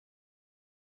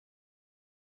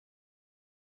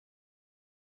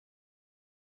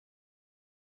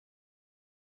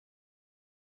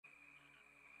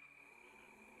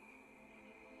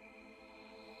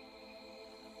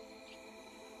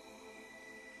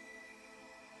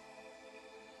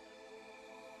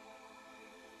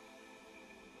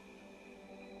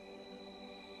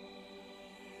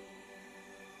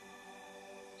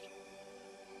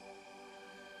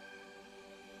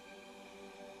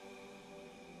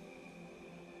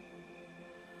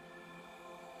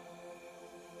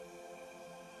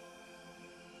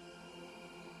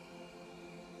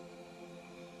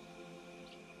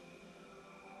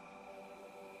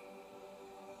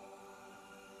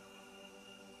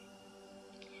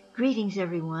Greetings,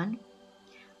 everyone.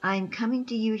 I am coming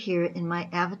to you here in my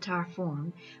avatar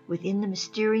form within the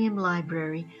Mysterium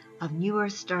Library of New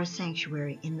Earth Star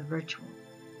Sanctuary in the virtual.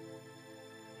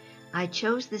 I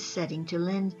chose this setting to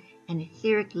lend an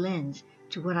etheric lens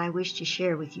to what I wish to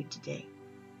share with you today.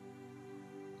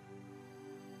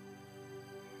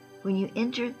 When you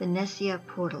enter the NESIA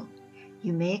portal,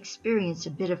 you may experience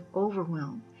a bit of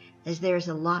overwhelm as there is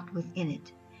a lot within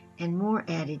it, and more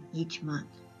added each month.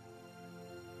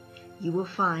 You will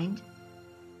find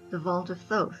the Vault of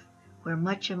Thoth, where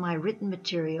much of my written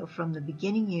material from the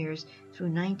beginning years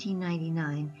through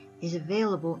 1999 is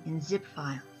available in zip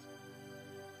files,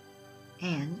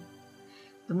 and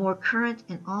the more current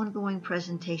and ongoing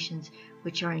presentations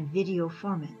which are in video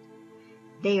format.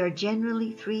 They are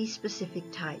generally three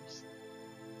specific types.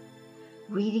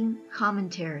 Reading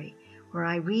commentary, where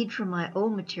I read from my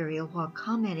old material while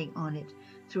commenting on it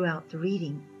throughout the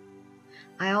reading.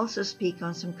 I also speak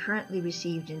on some currently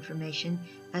received information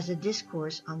as a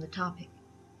discourse on the topic.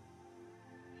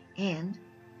 And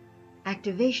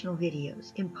activational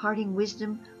videos, imparting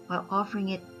wisdom while offering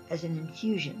it as an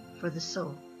infusion for the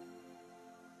soul.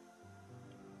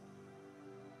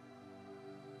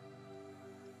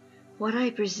 What I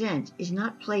present is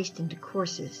not placed into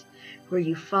courses where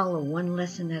you follow one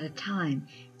lesson at a time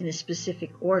in a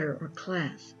specific order or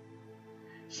class.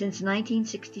 Since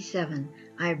 1967,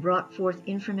 I have brought forth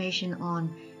information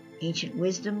on ancient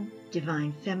wisdom,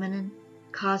 divine feminine,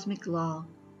 cosmic law,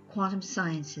 quantum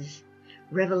sciences,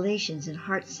 revelations in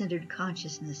heart-centered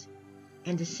consciousness,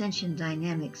 and ascension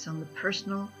dynamics on the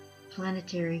personal,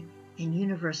 planetary, and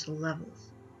universal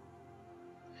levels.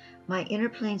 My Inner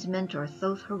Planes mentor,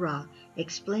 Thoth Hara,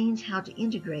 explains how to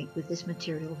integrate with this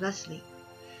material thusly,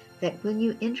 that when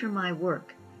you enter my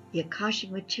work, the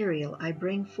Akashic material I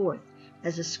bring forth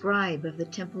as a scribe of the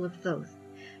Temple of Thoth,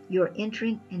 you are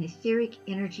entering an etheric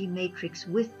energy matrix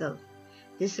with Thoth,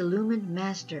 this illumined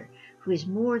master who is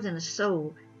more than a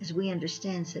soul as we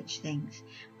understand such things,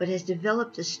 but has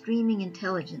developed a streaming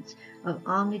intelligence of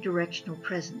omnidirectional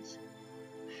presence.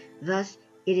 Thus,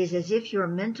 it is as if your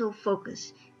mental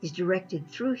focus is directed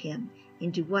through him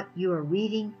into what you are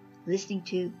reading, listening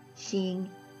to, seeing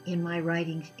in my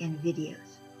writings and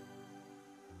videos.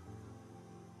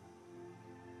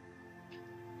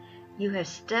 You have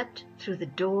stepped through the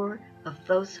door of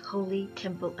Thoth's Holy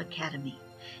Temple Academy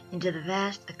into the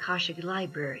vast Akashic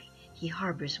library he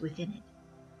harbors within it.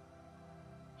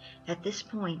 At this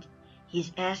point, he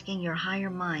is asking your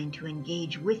higher mind to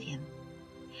engage with him.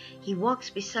 He walks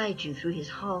beside you through his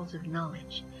halls of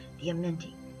knowledge, the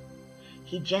Amenti.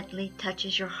 He gently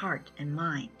touches your heart and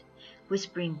mind,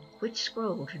 whispering which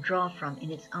scroll to draw from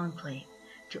in its enclave,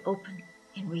 to open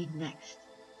and read next.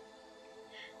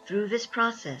 Through this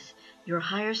process, your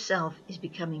higher self is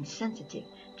becoming sensitive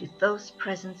to Thoth's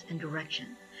presence and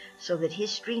direction, so that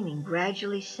his streaming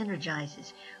gradually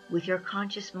synergizes with your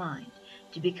conscious mind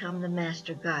to become the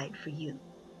master guide for you.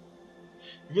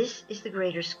 This is the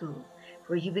greater school,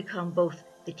 where you become both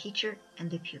the teacher and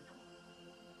the pupil.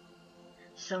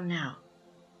 So now,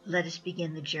 let us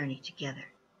begin the journey together.